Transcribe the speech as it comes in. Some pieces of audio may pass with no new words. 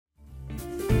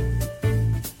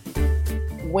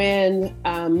when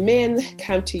men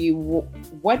come to you,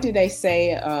 what do they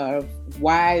say of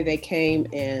why they came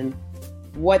and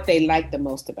what they like the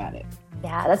most about it?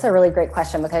 Yeah, that's a really great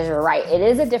question because you're right. It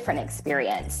is a different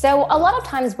experience. So a lot of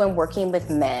times when working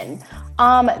with men,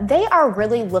 they are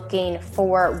really looking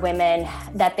for women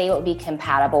that they will be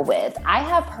compatible with. I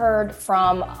have heard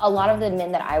from a lot of the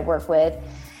men that I work with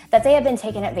that they have been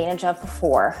taken advantage of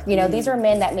before. You know, these are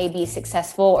men that may be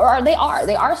successful, or they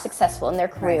are successful in their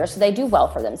career, so they do well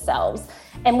for themselves.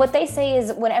 And what they say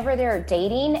is whenever they're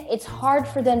dating, it's hard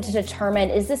for them to determine,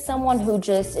 is this someone who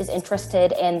just is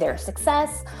interested in their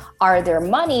success or their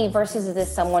money versus is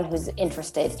this someone who's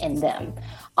interested in them?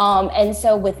 And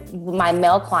so with my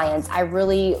male clients, I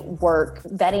really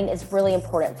vetting is really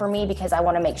important for me because I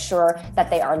want to make sure that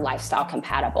they are lifestyle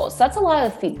compatible. So that's a lot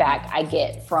of the feedback I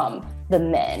get from the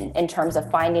men in terms of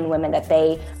finding women that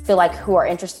they feel like who are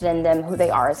interested in them, who they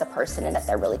are as a person, and that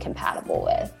they're really compatible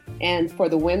with. And for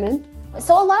the women?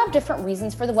 So a lot of different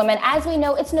reasons for the women. As we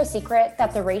know, it's no secret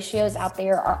that the ratios out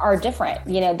there are different.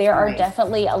 You know, there are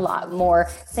definitely a lot more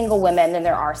single women than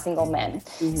there are single men.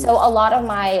 So a lot of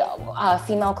my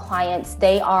female clients,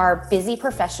 they are busy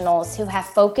professionals who have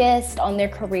focused on their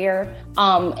career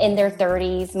in their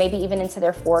 30s, maybe even into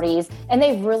their 40s. And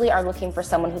they really are looking for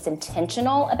someone who's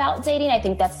intentional about dating. I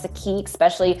think that's the key,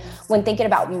 especially when thinking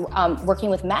about working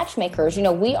with matchmakers. You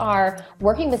know, we are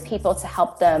working with people to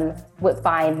help them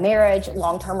find marriage,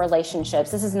 long-term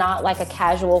relationships. This is not like a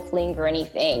casual fling or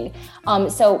anything.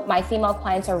 So my female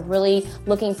clients are really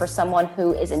looking for someone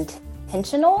who is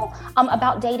intentional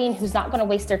about dating, who's not going to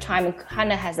waste their time and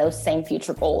kind of has those same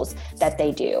future goals that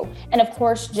they do. And of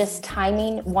course, just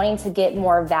timing, wanting to get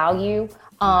more value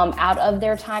out of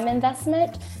their time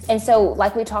investment. And so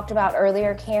like we talked about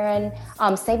earlier, Karen,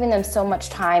 saving them so much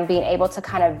time, being able to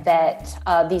kind of vet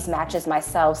these matches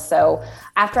myself. So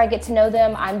after I get to know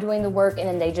them, I'm doing the work and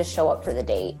then they just show up for the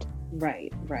date.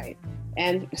 Right.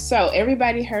 And so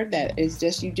everybody heard that. It's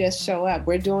just, you just show up.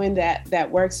 We're doing that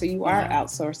work. So you are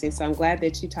outsourcing. So I'm glad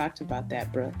that you talked about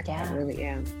that, Brooke. Yeah. I really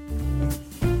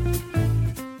am.